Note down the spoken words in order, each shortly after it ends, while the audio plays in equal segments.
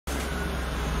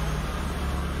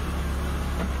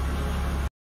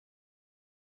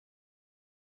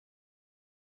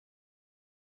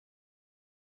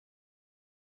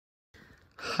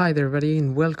Hi there everybody,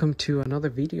 and welcome to another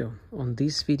video. On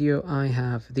this video I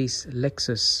have this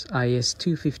Lexus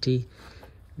IS250.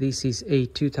 This is a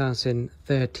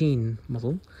 2013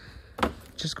 model.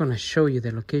 Just gonna show you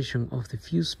the location of the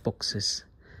fuse boxes.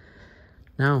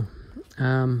 Now,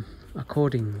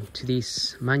 according to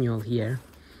this manual here,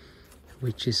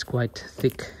 which is quite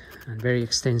thick and very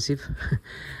extensive,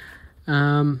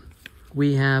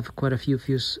 we have quite a few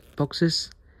fuse boxes,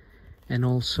 and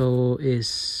also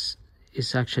is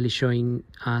actually showing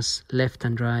us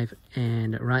left-hand drive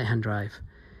and right-hand drive.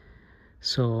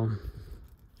 So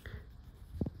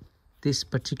this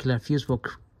particular fuse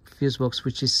box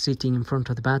which is sitting in front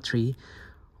of the battery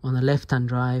on the left-hand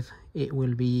drive, it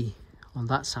will be on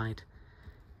that side,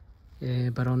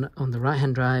 but on the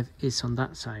right-hand drive is on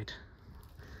that side.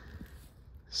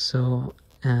 So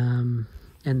and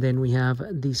then we have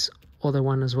this other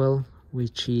one as well,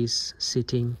 which is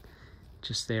sitting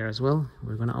just there as well.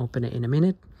 We're going to open it in a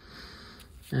minute.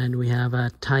 And we have a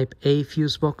type A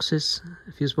fuse box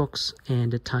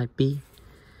and a type B.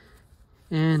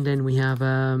 And then we have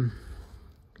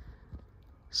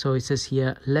so it says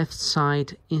here left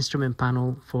side instrument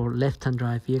panel for left-hand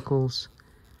drive vehicles,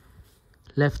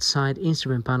 left side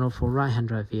instrument panel for right-hand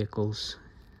drive vehicles.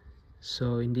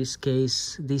 So in this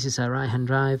case, this is a right-hand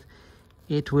drive.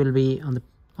 It will be on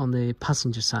the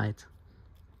passenger side.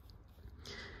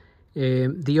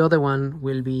 The other one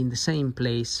will be in the same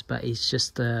place, but it's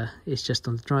just on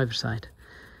the driver's side.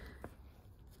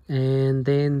 And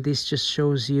then this just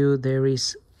shows you there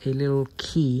is a little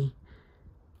key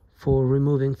for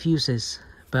removing fuses,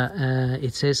 but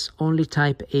it says only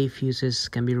type A fuses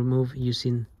can be removed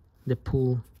using the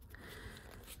pull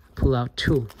out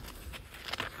tool.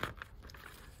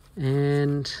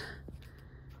 And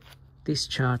this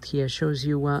chart here shows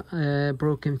you what a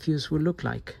broken fuse will look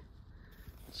like.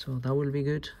 So that will be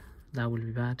good, that will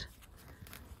be bad.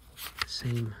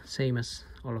 Same as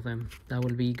all of them. That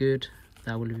will be good,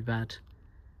 that will be bad.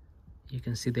 You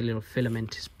can see the little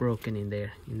filament is broken in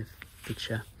there in the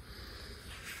picture.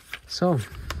 So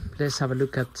let's have a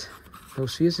look at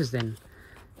those fuses then.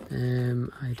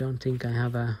 I don't think I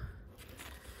have a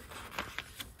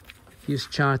fuse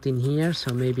chart in here,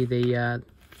 so maybe the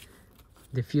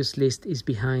fuse list is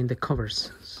behind the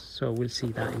covers. So we'll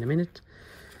see that in a minute.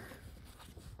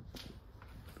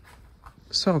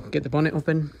 So get the bonnet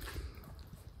open,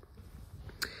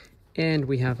 and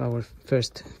we have our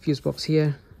first fuse box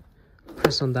here.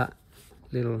 Press on that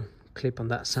little clip on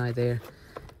that side there,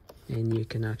 and you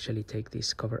can actually take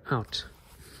this cover out.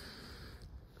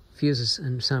 Fuses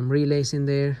and some relays in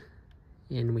there,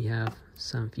 and we have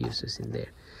some fuses in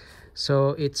there. So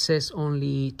it says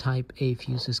only type A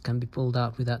fuses can be pulled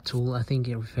out with that tool. I think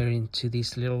you're referring to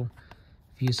these little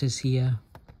fuses here,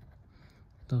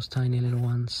 those tiny little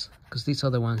ones, because these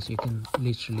other ones you can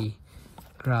literally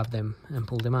grab them and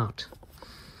pull them out.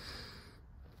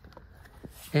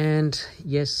 And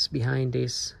yes, behind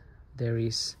this there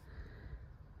is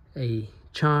a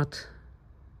chart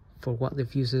for what the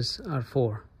fuses are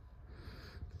for,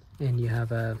 and you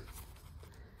have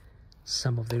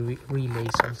some of the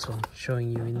relays also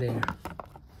showing you in there,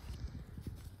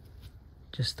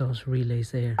 just those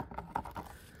relays there.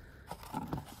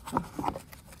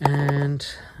 And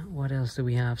what else do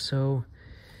we have? So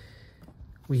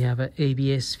we have an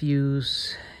ABS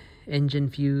fuse,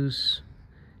 engine fuse.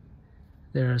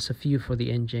 There's a few for the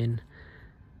engine.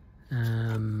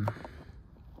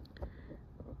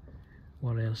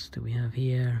 What else do we have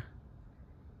here?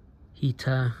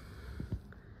 Heater,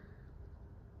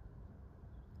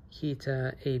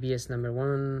 ABS number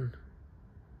 1,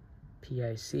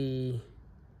 PIC,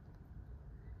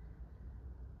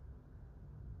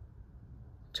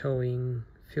 towing,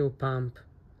 fuel pump.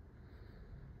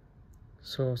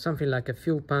 So something like a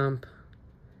fuel pump.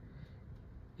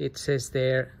 It says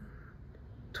there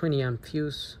 20 amp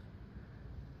fuse.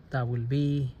 That will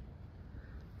be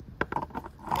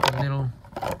the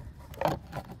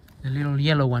little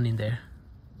yellow one in there.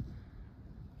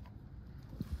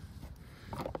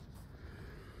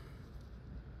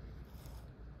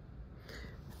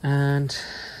 And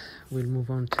we'll move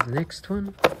on to the next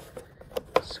one.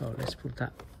 So let's put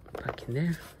that back in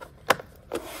there.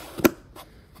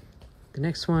 The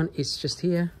next one is just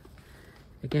here.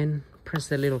 Again, press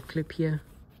the little clip here.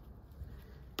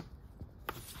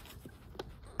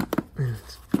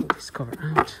 Let's pull this cover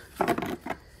out.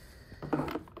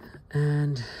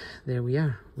 And there we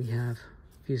are. We have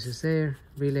fuses there,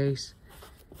 relays,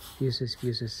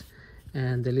 fuses.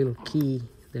 And the little key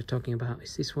they're talking about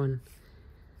is this one.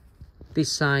 This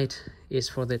side is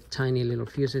for the tiny little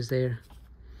fuses there.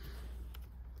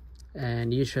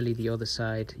 and usually the other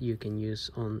side you can use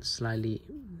on slightly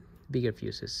bigger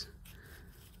fuses.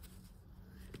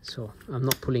 So I'm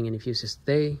not pulling any fuses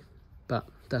today, but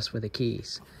that's where the key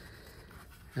is.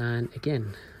 And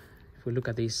again, if we look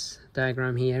at this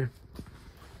diagram here,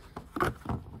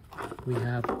 we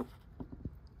have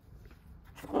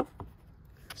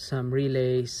some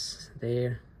relays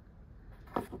there,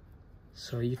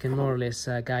 so you can more or less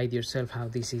guide yourself how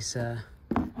this is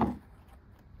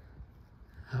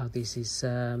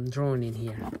drawn in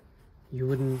here.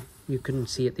 You couldn't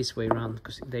see it this way around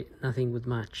because nothing would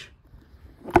match.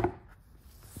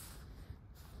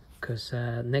 Because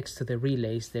next to the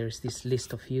relays there's this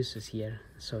list of fuses here,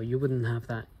 so you wouldn't have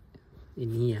that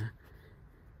in here.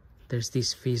 There's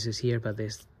these fuses here, but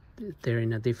they're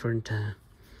in a different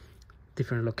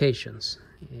locations.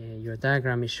 Your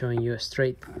diagram is showing you a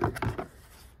straight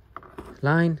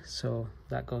line, so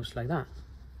that goes like that.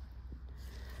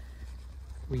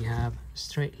 We have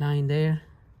straight line there,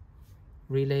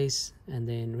 relays, and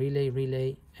then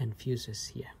relay, and fuses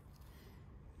here.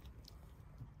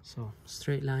 So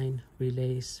straight line,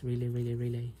 relays,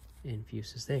 relay, and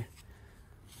fuses there.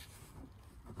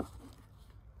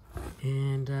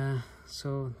 And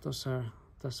so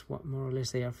that's what more or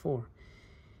less they are for.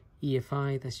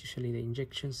 EFI, that's usually the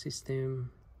injection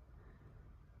system,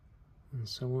 and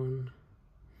so on.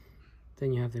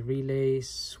 Then you have the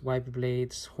relays, wiper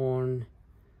blades, horn.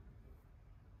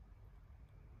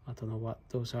 I don't know what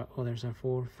those others are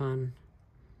for. Fan,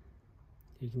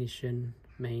 ignition,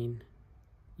 main,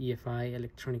 EFI,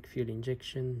 electronic fuel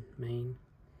injection, main.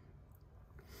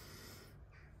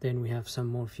 Then we have some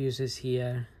more fuses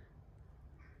here.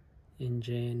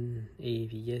 Engine,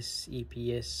 AVS,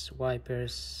 EPS,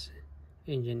 wipers,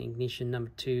 engine ignition number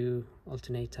 2,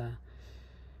 alternator,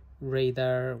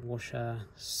 radar, washer,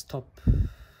 stop,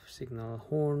 signal,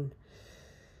 horn,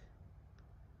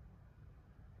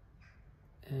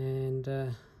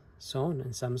 and so on,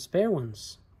 and some spare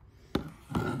ones.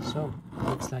 So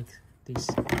looks like these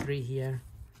 3 here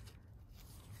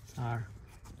are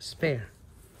spare.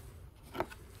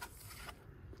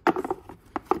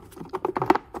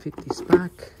 Fit this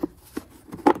back,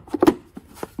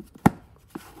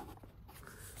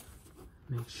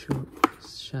 make sure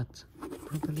it's shut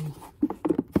properly,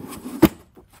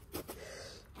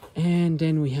 and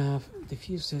then we have the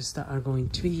fuses that are going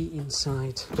to be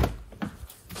inside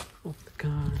of the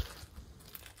car.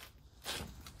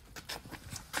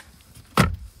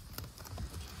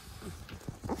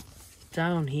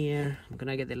 Down here, I'm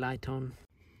gonna get the light on.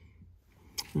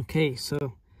 Okay,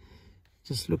 so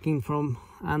just looking from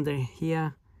under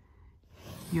here,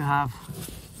 you have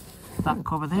that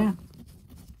cover there.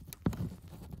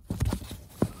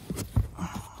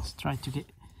 Let's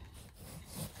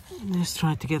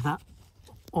try to get that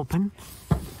open.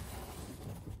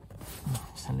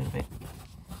 It's a little bit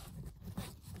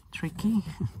tricky.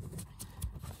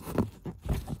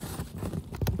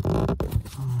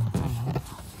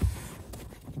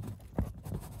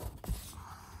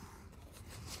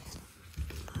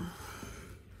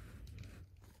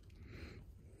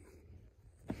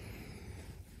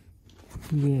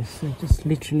 Yes, I just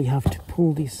literally have to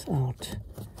pull this out.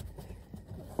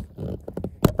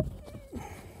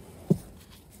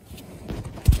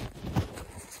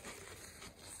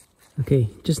 Okay,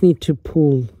 just need to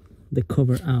pull the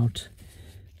cover out.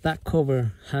 That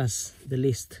cover has the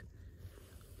list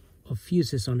of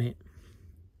fuses on it.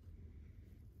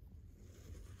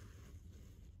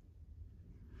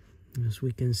 As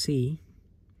we can see,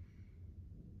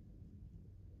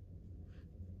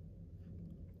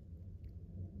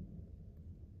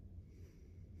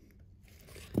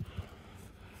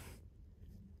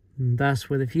 and that's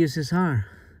where the fuses are.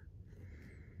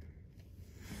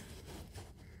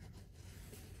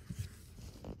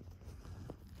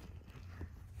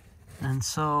 And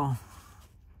so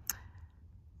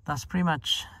that's pretty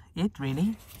much it,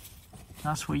 really.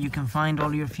 That's where you can find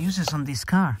all your fuses on this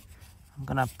car. I'm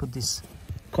gonna put this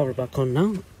cover back on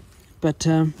now. But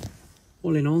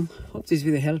all in all, hope this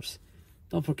video helps.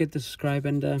 Don't forget to subscribe,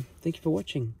 and thank you for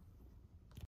watching.